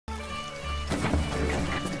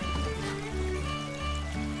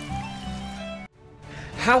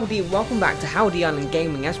Howdy and welcome back to Howdy Island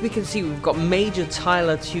Gaming. As we can see, we've got Major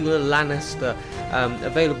Tyler Tudor Lannister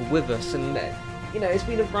available with us, and you know, it's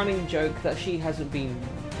been a running joke that she hasn't been,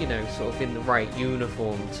 you know, sort of in the right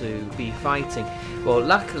uniform to be fighting. Well,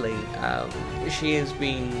 luckily, she has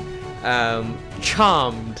been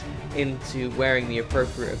charmed into wearing the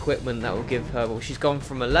appropriate equipment that will give her, well, she's gone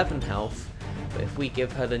from 11 health, but if we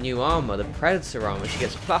give her the new armor, the Predator armor, she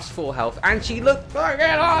gets +4 health, and she looks fucking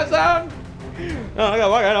awesome! Oh,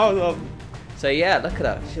 fucking awesome! So yeah, look at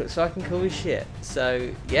her, she looks fucking cool as shit.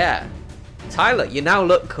 So yeah, Tyler, you now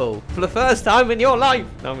look cool, for the first time in your life!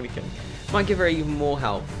 No, I'm only kidding. Might give her even more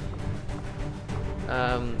health.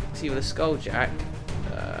 See, with a Skulljack,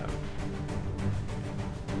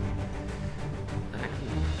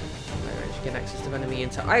 get access to enemy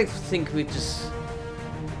intel. I think we just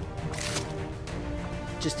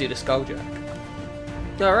do the Skulljack.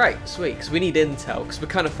 Alright, sweet, because we need intel, because we're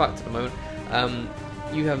kind of fucked at the moment.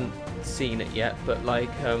 You haven't seen it yet, but like,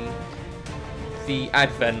 the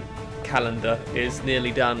advent calendar is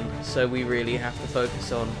nearly done, so we really have to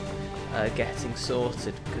focus on getting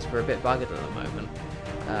sorted, because we're a bit buggered at the moment.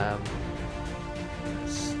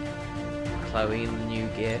 That's Chloe in the new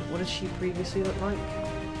gear. What did she previously look like?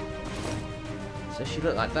 So she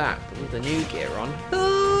looked like that, but with the new gear on.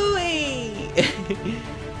 Hooey!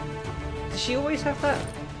 Did she always have that?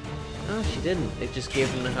 No, she didn't. They've just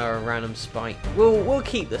given her a random spike. We'll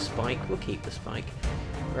keep the spike. We'll keep the spike.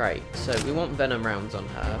 Right. So we want venom rounds on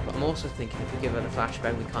her, but I'm also thinking if we give her the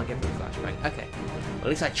flashbang, we can't give her the flashbang. Okay. Well, at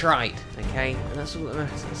least I tried. Okay, and that's all that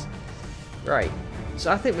matters. Right.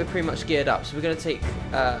 So I think we're pretty much geared up. So we're gonna take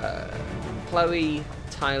Chloe,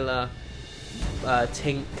 Tyler,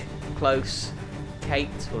 Tink, Close, Kate,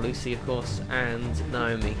 or Lucy of course, and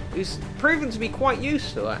Naomi, who's proven to be quite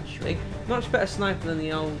useful actually. Much better sniper than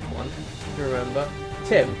the old one, if you remember.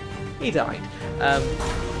 Tim, he died. A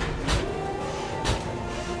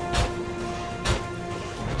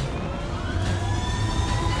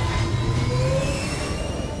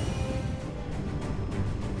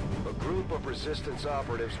group of resistance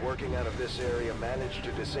operatives working out of this area managed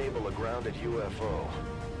to disable a grounded UFO.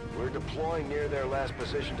 We're deploying near their last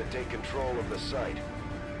position to take control of the site.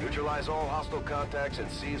 Neutralize all hostile contacts and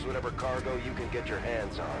seize whatever cargo you can get your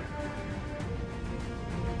hands on.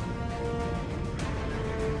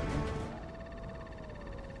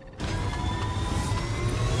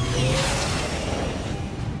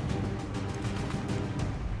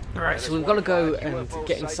 Alright, so we've got to go and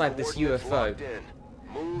get inside this UFO.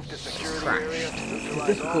 Crash. It's a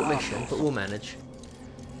difficult mission, but we'll manage.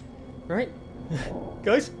 Right?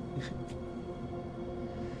 Guys?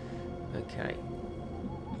 Okay.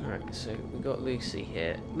 Alright, so we've got Lucy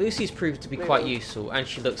here. Lucy's proved to be quite useful, and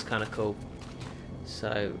she looks kind of cool.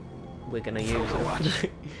 So, we're going to use her.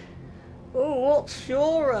 Oh, what's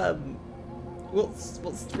your,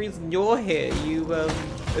 what's the reason you're here? You, a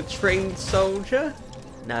trained soldier?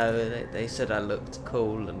 No, they said I looked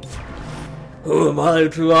cool, and who am I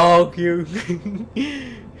to argue?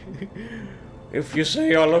 If you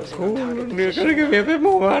say I look cool and you're gonna give me a bit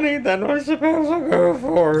more money, then I suppose I'll go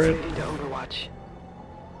for it.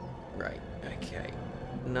 Right, okay.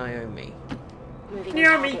 Naomi.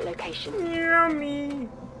 Naomi! Naomi!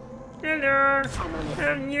 Hello!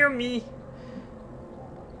 Naomi!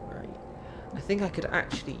 Right. I think I could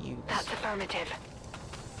actually use... That's affirmative.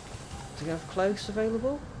 Do you have Close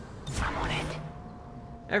available? I'm on it.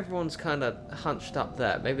 Everyone's kind of hunched up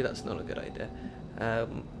there. Maybe that's not a good idea.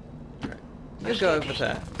 Right. You go over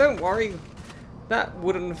there. Don't worry. That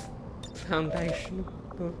wooden foundation.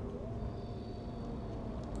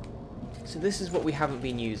 So this is what we haven't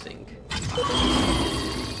been using.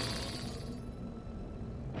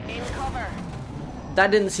 In cover.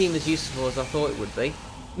 That didn't seem as useful as I thought it would be.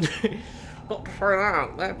 Not to throw that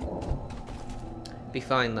out there. Be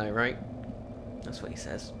fine though, right? That's what he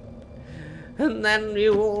says. And then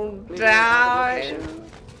you will die.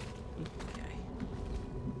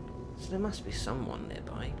 There must be someone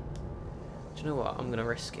nearby. Do you know what? I'm gonna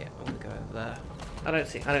risk it. I'm gonna go over there. I don't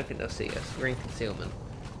think they'll see us. We're in concealment.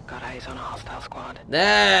 Got eyes on a hostile squad.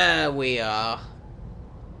 There we are.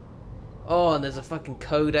 Oh, and there's a fucking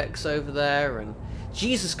codex over there, and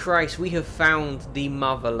Jesus Christ, we have found the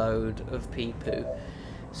motherload of people.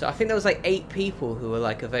 So I think there was like 8 people who were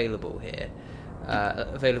like available here,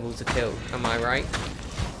 available to kill. Am I right?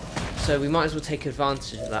 So we might as well take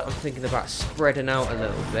advantage of that. I'm thinking about spreading out a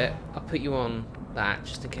little bit. I'll put you on that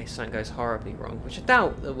just in case something goes horribly wrong, which I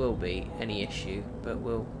doubt there will be any issue, but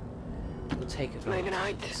we'll take advantage.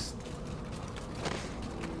 I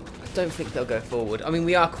don't think they'll go forward. I mean,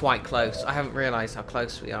 we are quite close. I haven't realised how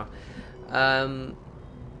close we are.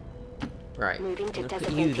 Right. Moving I'm to gonna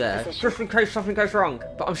put you there, designated position. just in case something goes wrong.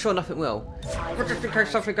 But I'm sure nothing will. But just in case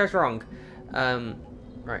something goes wrong.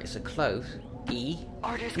 Right. So close. E.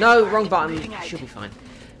 Orders No, confirmed. wrong button. Moving out. She'll be fine.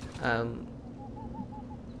 I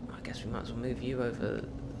guess we might as well move you over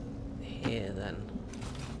here then.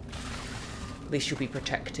 At least you'll be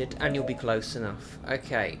protected and you'll be close enough.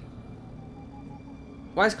 Okay.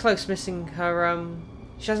 Why is Close missing her,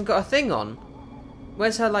 she hasn't got a thing on?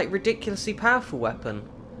 Where's her, like, ridiculously powerful weapon?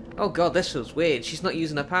 Oh god, this feels weird. She's not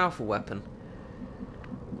using a powerful weapon.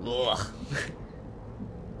 Ugh.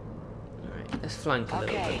 Alright, let's flank a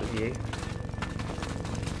little bit with you.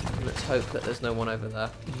 And let's hope that there's no one over there.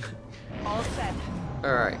 All set.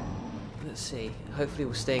 Alright. Let's see. Hopefully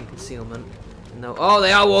we'll stay in concealment. No. Oh,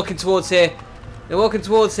 they are walking towards here. They're walking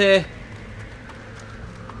towards here.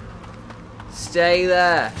 Stay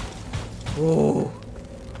there. Ooh.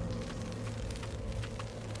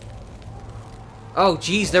 Oh,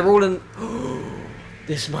 geez, they're all in...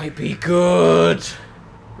 This might be good.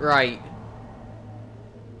 Right.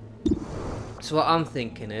 So what I'm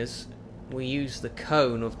thinking is, we use the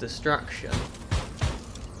cone of destruction.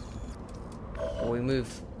 Or we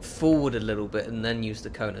move forward a little bit and then use the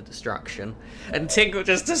cone of destruction. And Tink will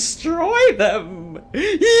just destroy them.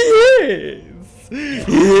 Yes.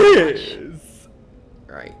 Yes.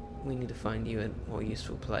 Right. We need to find you a more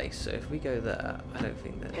useful place. So if we go there, I don't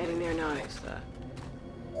think that Heading there now. is there.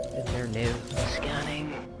 In there now.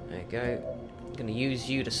 Scanning. There you go. I'm gonna use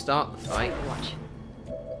you to start the fight. Watch.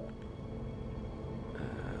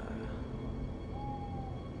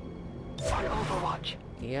 On Overwatch.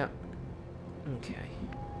 Yep. Okay.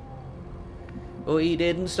 We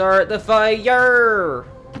didn't start the fire!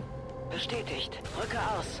 Bestätigt. Rücke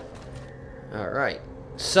aus. Alright.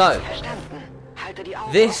 So, Verstanden. Halte die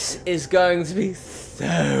Augen this offen. is going to be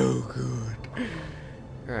so good.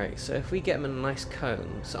 Right, so if we get them in a nice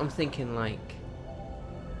cone, so I'm thinking like...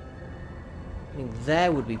 I mean,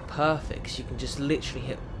 there would be perfect, 'cause you can just literally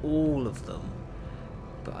hit all of them.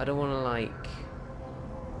 But I don't want to like...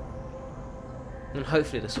 And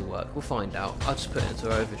hopefully this will work. We'll find out. I'll just put it into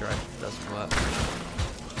overdrive if it doesn't work.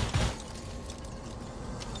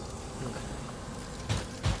 Okay.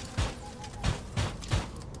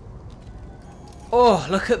 Oh,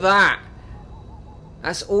 look at that!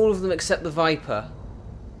 That's all of them except the Viper.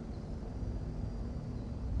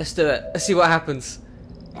 Let's do it. Let's see what happens.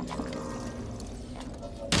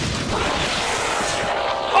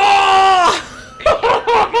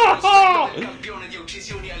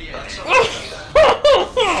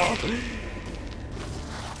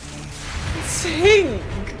 Tink!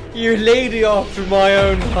 You lady after my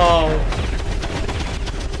own heart.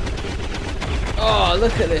 Oh,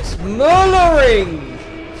 look at this. Mullering!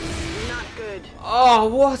 Not good. Oh,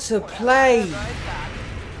 what a play!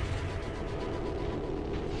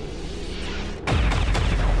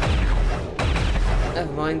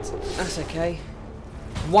 Never mind. That's okay.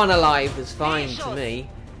 One alive is fine to me.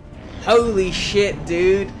 Holy shit,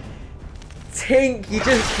 dude. Tink, you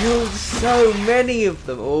just killed so many of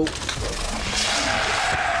them all.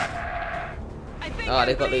 Oh,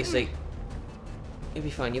 they've got Lucy. You'll be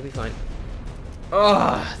fine, you'll be fine.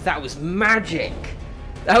 Oh, that was magic.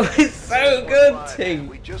 That was so good, Tink.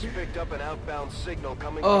 We just picked up an outbound signal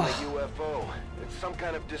coming Oh. from the UFO. It's some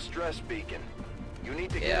kind of distress beacon. You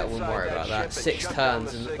need to get Yeah, I wouldn't inside worry about ship that. and 6 shut down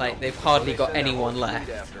turns the and signal like they've before hardly they got send that anyone whole fleet left.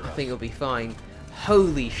 after I us. think it'll be fine.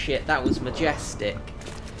 Holy shit, that was majestic.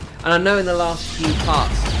 And I know in the last few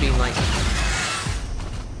parts it's been like...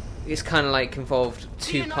 It's kind of like involved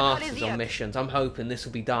 2 passes on missions. I'm hoping this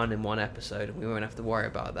will be done in 1 episode and we won't have to worry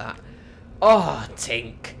about that. Oh,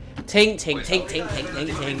 Tink. Tink, Tink, Tink, Tink, Tink,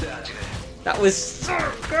 Tink, Tink. That was so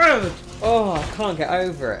good! Oh, I can't get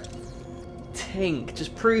over it. Tink,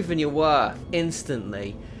 just proving your worth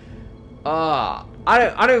instantly. Ah,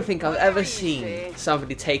 I don't think I've ever seen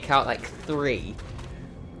somebody take out like 3.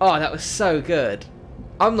 Oh, that was so good.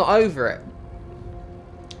 I'm not over it.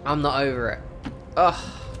 I'm not over it. Ugh.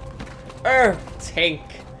 Tink.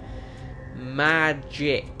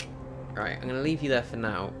 Magic. Right, I'm gonna leave you there for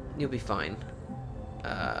now. You'll be fine.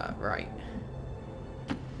 Right.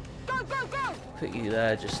 Go, go, go! Put you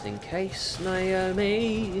there just in case,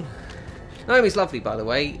 Naomi. Naomi's lovely, by the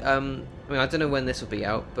way. I mean, I don't know when this will be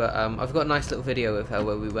out, but I've got a nice little video of her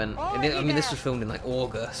where we went. I mean, this was filmed in like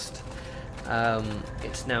August.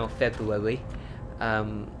 It's now February.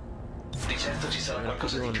 Di certo ci sarà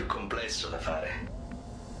qualcosa di più complesso da fare.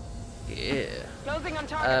 Yeah. Closing on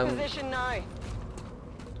target position now.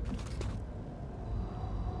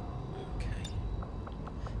 Okay.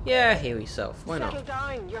 Yeah, heal yourself. Why Settle not?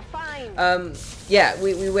 down, you're fine. Yeah,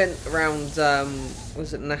 we went around.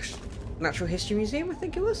 Was it Natural History Museum, I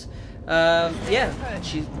think it was. Yeah,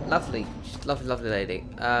 she's lovely. She's a lovely, lovely lady.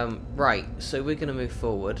 Right, so we're going to move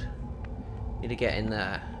forward. Need to get in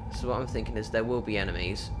there. So what I'm thinking is there will be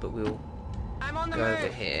enemies, but we'll go over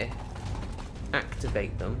here,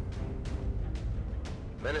 activate them.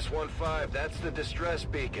 Menace 1-5, that's the distress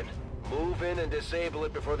beacon. Move in and disable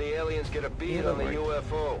it before the aliens get a bead on the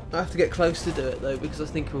UFO. I have to get close to do it though, because I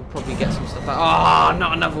think we'll probably get some stuff out. Oh,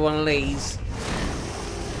 not another one of these.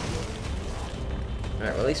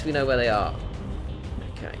 Alright, well at least we know where they are.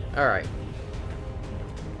 Okay, alright.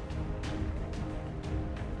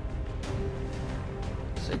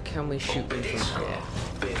 So can we shoot them from here?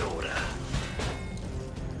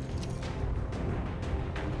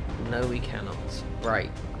 No, we cannot.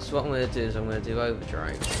 Right, so what I'm going to do is I'm going to do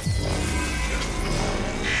overdrive.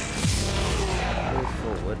 Move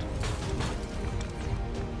forward.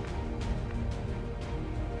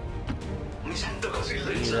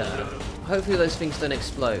 Yeah. Hopefully those things don't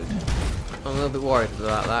explode. I'm a little bit worried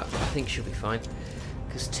about that, but I think she'll be fine.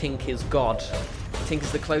 Because Tink is God. Tink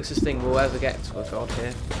is the closest thing we'll ever get to a God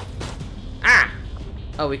here. Ah!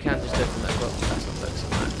 Oh, we can just do it from there. Well, let's not focus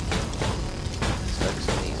on that. Let's focus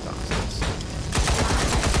on these bastards.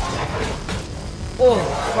 Oh,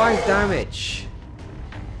 5 damage.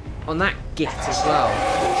 On that git as well.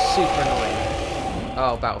 Super annoying.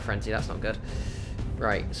 Oh, Battle Frenzy, that's not good.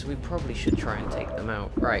 Right, so we probably should try and take them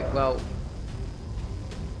out. Right, well...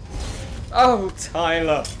 Oh,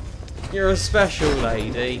 Tyler! You're a special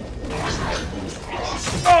lady.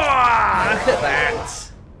 Oh, look at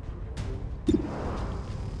that!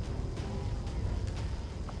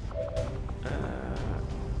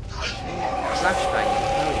 Flashbang.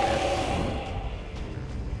 Oh, yeah.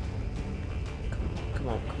 Come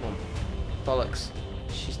on. Bollocks.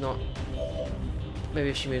 She's not... Maybe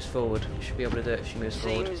if she moves forward. We should be able to do it if she moves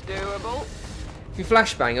forward. Seems doable. If you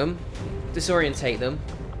flashbang them, disorientate them,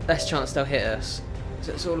 less chance they'll hit us.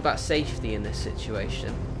 So it's all about safety in this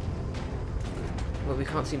situation. Well, we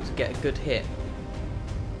can't seem to get a good hit.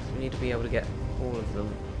 So we need to be able to get all of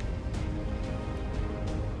them.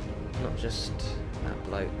 Not just that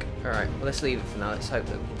bloke. Alright, well let's leave it for now. Let's hope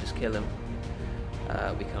that we can just kill him.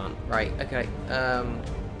 We can't. Right, okay.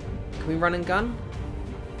 Can we run and gun?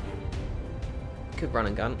 Could run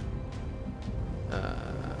and gun.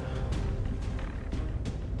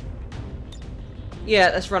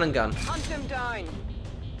 Yeah, let's run and gun. Hunt him down.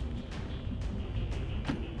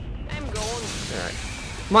 I'm going. Alright.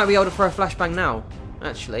 Might be able to throw a flashbang now,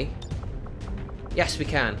 actually. Yes, we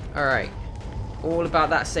can. Alright. All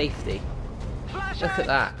about that safety. Flash Look at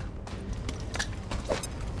that.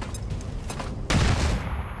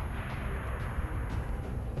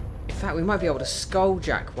 In fact, we might be able to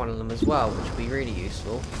skulljack one of them as well, which would be really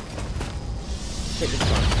useful. Take this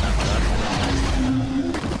one.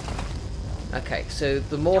 Okay, so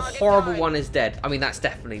the more horrible one is dead. I mean, that's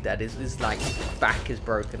definitely dead. His like back is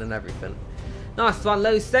broken and everything. Nice one,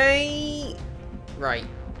 Lucy. Right.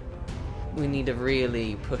 We need to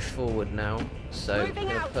really push forward now. So we're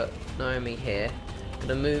gonna put Naomi here.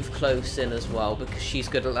 Gonna move close in as well because she's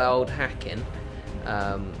good at old hacking.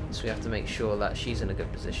 So we have to make sure that she's in a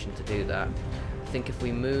good position to do that. I think if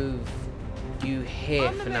we move you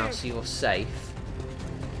here for now, so you're safe.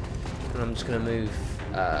 And I'm just gonna move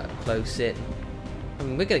close in. I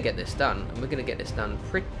mean, we're gonna get this done, and we're gonna get this done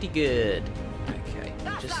pretty good. Okay,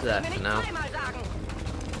 just there for now.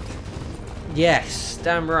 Yes,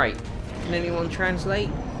 damn right. Can anyone translate?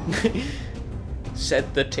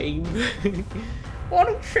 Said the team. What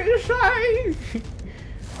did she say?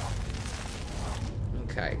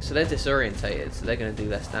 Okay, so they're disorientated, so they're gonna do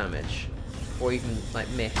less damage, or even like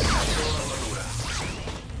miss.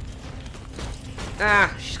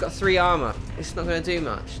 Ah, she's got 3 armor. It's not going to do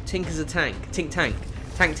much. Tink is a tank.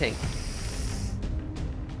 Tink.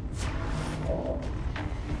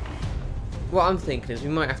 What I'm thinking is we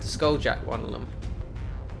might have to skulljack one of them.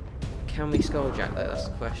 Can we skulljack though? That's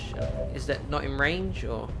the question. Is that not in range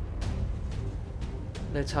or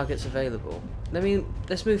no targets available?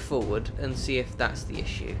 Let's move forward and see if that's the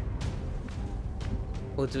issue.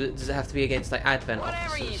 Or does it have to be against like Advent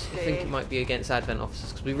officers? I think it might be against Advent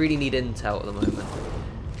officers because we really need intel at the moment.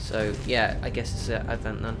 So yeah, I guess it's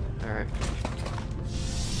Advent then. Alright.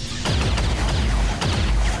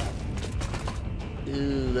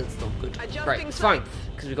 Ooh, that's not good. Right, it's fine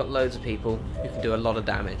because we've got loads of people who can do a lot of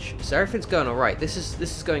damage. So everything's going alright. This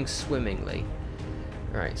is going swimmingly.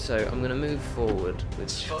 Right, so I'm gonna move forward with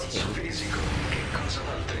Tink.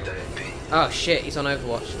 Oh shit, he's on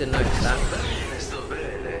Overwatch. Didn't notice that.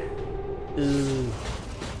 Ooh.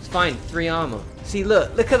 It's fine, 3 armor. See,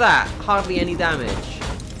 look at that. Hardly any damage.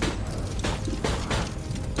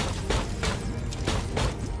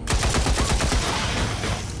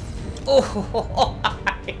 Oh!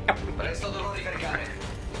 Presto dovrò ricaricare.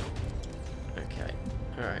 Okay,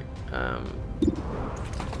 alright.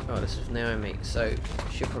 Oh, this is Naomi, so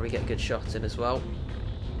she'll probably get a good shot in as well.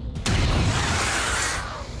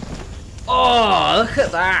 Oh, look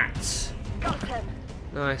at that! Got him.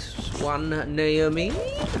 Nice one, Naomi.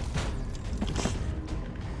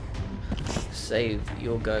 Save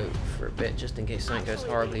your go for a bit, just in case something goes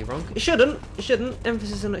horribly wrong. It shouldn't. It shouldn't.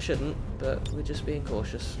 Emphasis on it shouldn't. But we're just being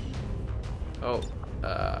cautious. Oh,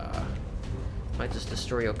 might just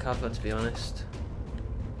destroy your cover, to be honest.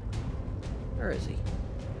 Where is he?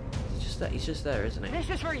 He's just there. He's just there, isn't he?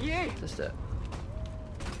 This is for you. Just it.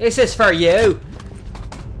 This is for you.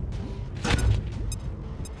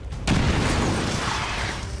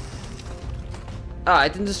 Ah,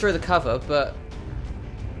 it didn't destroy the cover, but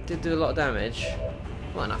did do a lot of damage.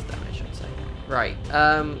 Well, enough damage, I'd say. Right,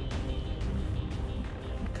 can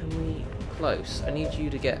we... Close. I need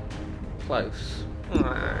you to get close.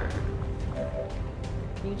 Can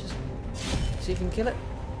you just see if you can kill it?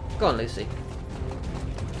 Go on, Lucy.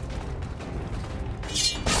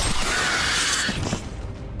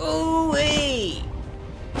 Ooh-wee!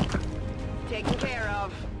 Taken care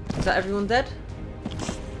of. Is that everyone dead?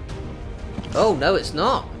 Oh, no, it's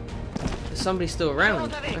not. There's somebody still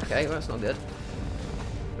around. Okay, well, that's not good.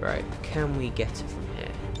 Right, can we get it from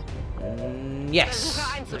here? Yes!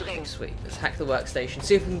 Okay, sweet. Let's hack the workstation.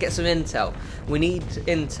 See if we can get some intel. We need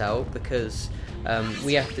intel because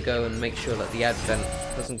we have to go and make sure that the advent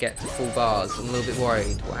doesn't get to full bars. I'm a little bit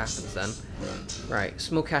worried what happens then. Right,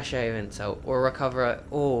 small cache of intel. Or recover it.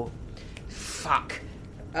 Oh, fuck.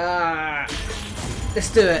 Let's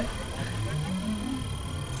do it.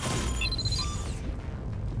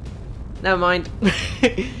 Never mind.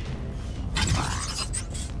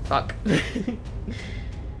 Fuck. Bin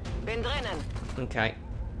drinnen. Okay.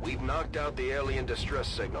 We've knocked out the alien distress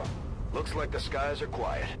signal. Looks like the skies are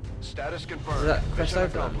quiet. Status confirmed. Is that crest Mission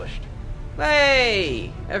over? accomplished.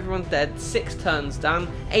 Hey! Everyone's dead. 6 turns done.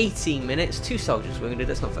 18 minutes. 2 soldiers wounded.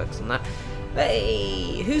 Let's not focus on that.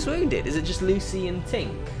 Hey! Who's wounded? Is it just Lucy and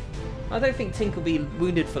Tink? I don't think Tink will be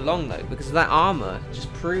wounded for long though, because that armor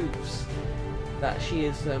just proves that she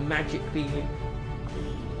is a magic being.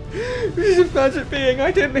 She's a magic being.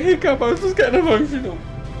 I didn't hiccup. I was just getting emotional.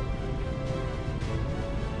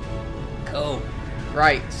 Cool.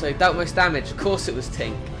 Right. So dealt most damage. Of course, it was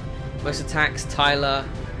Tink. Most attacks, Tyler.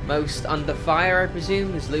 Most under fire, I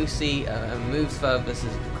presume, is Lucy. Moves furthest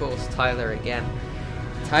is of course Tyler again.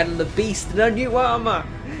 Tyler the Beast in a new armor.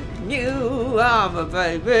 New armor,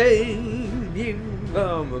 baby. New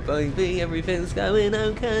armor, baby. Everything's going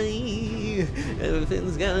okay.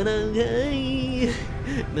 Everything's going okay.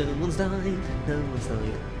 No one's died. No one's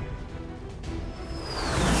died.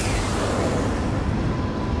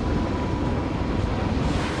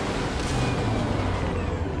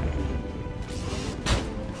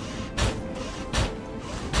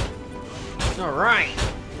 Alright.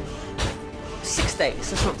 6 days.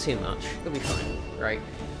 That's not too much. It'll be fine. Right.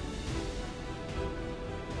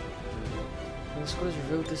 The squad has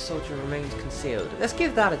revealed this soldier remains concealed. Let's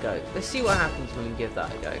give that a go. Let's see what happens when we give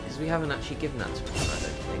that a go, because we haven't actually given that to him, I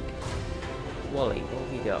don't think. Wally, what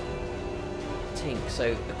have you got? Tink.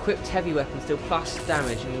 So, equipped heavy weapons deal plus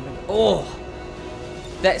damage. And oh!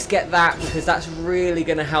 Let's get that, because that's really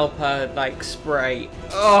going to help her, like, spray.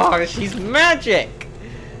 Oh, she's magic!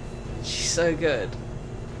 She's so good.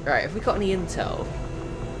 Right, have we got any intel?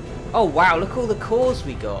 Oh, wow, look at all the cores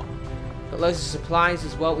we got. Got loads of supplies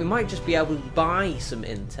as well. We might just be able to buy some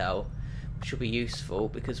intel, which will be useful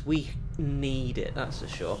because we need it, that's for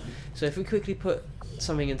sure. So if we quickly put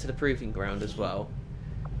something into the proving ground as well.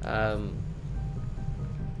 Battlefield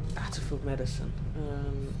medicine.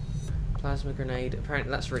 Plasma grenade. Apparently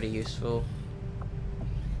that's really useful. I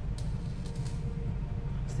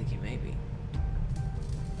was thinking maybe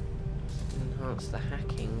enhance the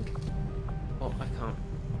hacking. Oh, I can't.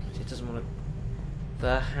 It doesn't want to.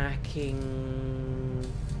 The hacking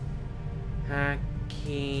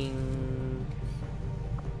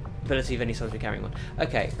ability of any soldier carrying one.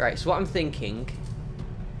 Okay, right. So what I'm thinking.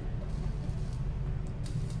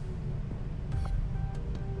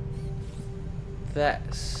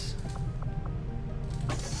 Let's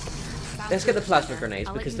get the plasma grenades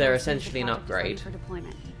because they're essentially an upgrade.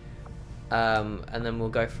 And then we'll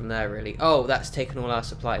go from there, really. Oh, that's taken all our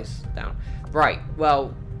supplies down. Right,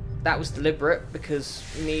 well, that was deliberate because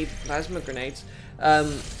we need plasma grenades.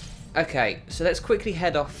 Okay, so let's quickly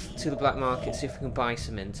head off to the black market, see if we can buy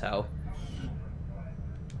some intel.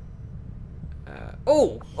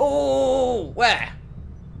 Oh, where?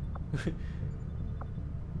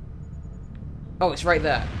 Oh, it's right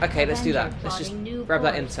there. Okay, let's do that. Let's just grab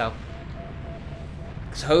that intel.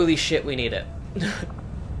 Because holy shit, we need it.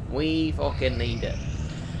 We fucking need it.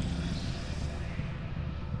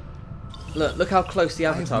 Look how close the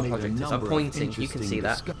Avatar project is. I'm pointing, you can see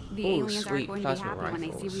that. The Oh, aliens sweet aren't going to be plasma happy when they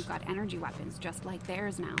see rifles. we've got energy weapons just like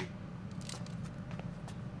theirs now.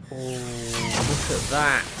 Oh, look at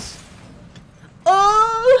that.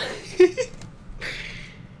 Oh!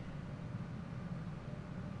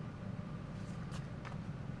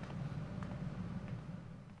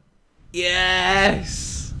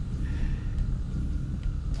 Yes!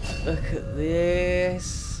 Look at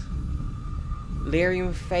this.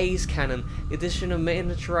 Lyrium phase cannon. The addition of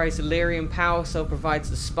miniaturized Lyrium power cell provides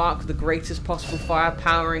the spark of the greatest possible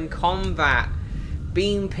firepower in combat.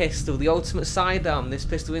 Beam pistol, the ultimate sidearm. This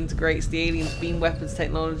pistol integrates the aliens' beam weapons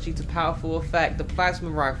technology to powerful effect. The plasma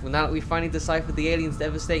rifle. Now that we've finally deciphered the aliens'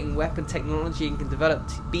 devastating weapon technology and can develop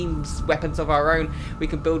beams weapons of our own, we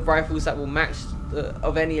can build rifles that will match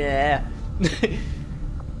of any air.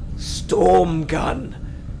 Storm gun,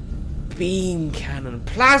 beam cannon,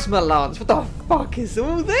 plasma lance. What the fuck is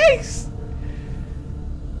all this?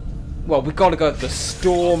 Well, we gotta go with the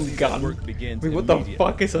storm gun. I mean, what the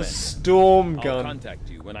fuck is a storm gun? I'll contact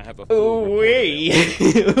you when I have a Oh full wee!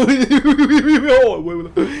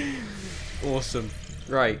 Awesome.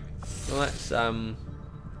 Right. Well,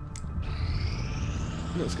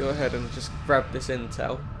 let's go ahead and just grab this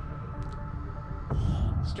intel.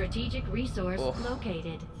 Strategic resource Oh.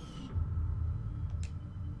 located.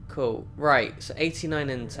 Cool. Right. So 89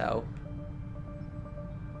 intel.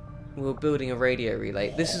 We're building a radio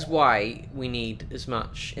relay. This is why we need as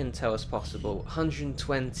much intel as possible.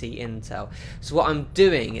 120 intel. So what I'm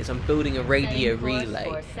doing is I'm building a radio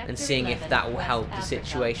relay and seeing if that will help the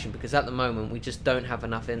situation, because at the moment we just don't have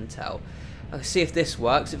enough intel. I'll see if this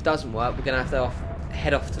works. If it doesn't work, we're going to have to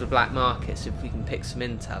head off to the black market, so if we can pick some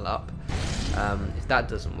intel up. If that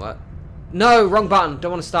doesn't work. No, wrong button.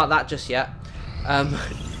 Don't want to start that just yet.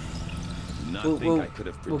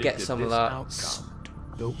 We'll get some of that.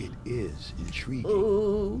 Though it is intriguing.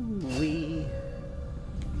 Ooh wee.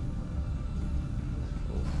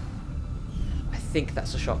 I think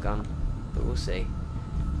that's a shotgun, but we'll see.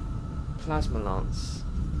 Plasma lance.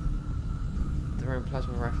 Their own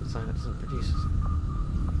plasma rifle design that doesn't produce.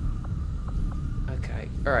 Okay,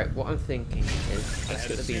 alright, what I'm thinking is let's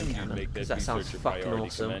get the beam cannon, because that sounds fucking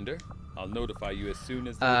awesome. Commander. I'll notify you as soon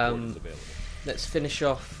as the report is available. Let's finish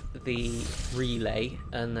off the relay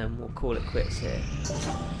and then we'll call it quits here.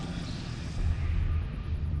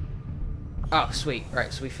 Oh, sweet.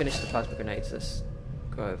 Right, so we finished the plasma grenades. Let's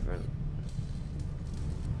go over and...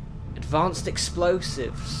 Advanced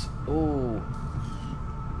explosives. Ooh.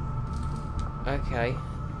 Okay.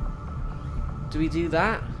 Do we do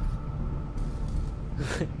that?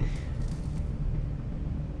 Oh,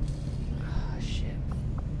 shit.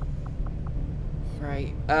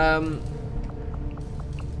 Right,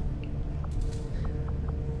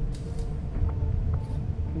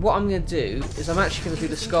 what I'm going to do is I'm actually going to do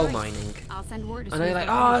the skull mining. I'll send word as I soon know you're as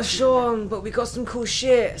like, I oh, finish Sean, but we got some cool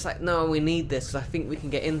shit. It's like, no, we need this because I think we can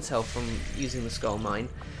get intel from using the skull mine.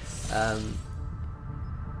 I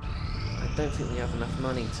don't think we have enough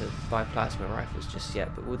money to buy plasma rifles just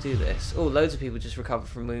yet, but we'll do this. Oh, loads of people just recovered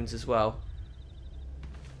from wounds as well.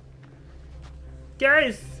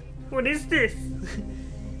 Guys, what is this?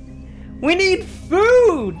 We need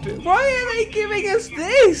food! Why are they giving us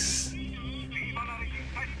this?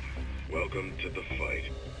 Welcome to the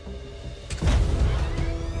fight.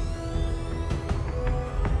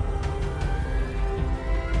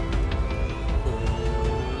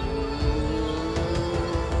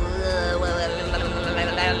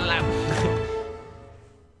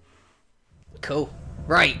 Cool.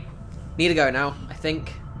 Right. Need to go now, I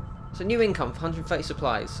think. So new income for 130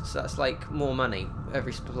 supplies. So that's like more money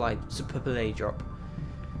every supply drop.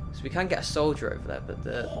 So we can get a soldier over there, but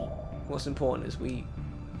what's important is we...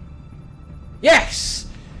 Yes!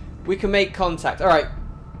 We can make contact. Alright.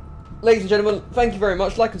 Ladies and gentlemen, thank you very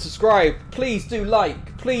much. Like and subscribe. Please do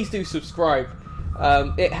like. Please do subscribe.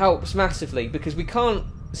 It helps massively because we can't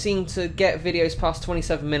seem to get videos past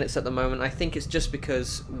 27 minutes at the moment. I think it's just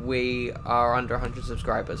because we are under 100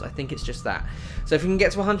 subscribers. I think it's just that. So if we can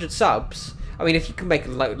get to 100 subs, I mean, if you can make a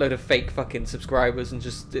load of fake fucking subscribers and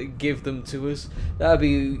just give them to us, that would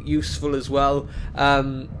be useful as well.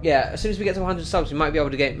 Yeah, as soon as we get to 100 subs, we might be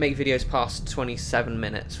able to make videos past 27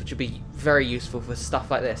 minutes, which would be very useful for stuff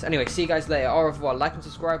like this. Anyway, see you guys later. Au revoir. Like and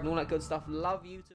subscribe and all that good stuff. Love you.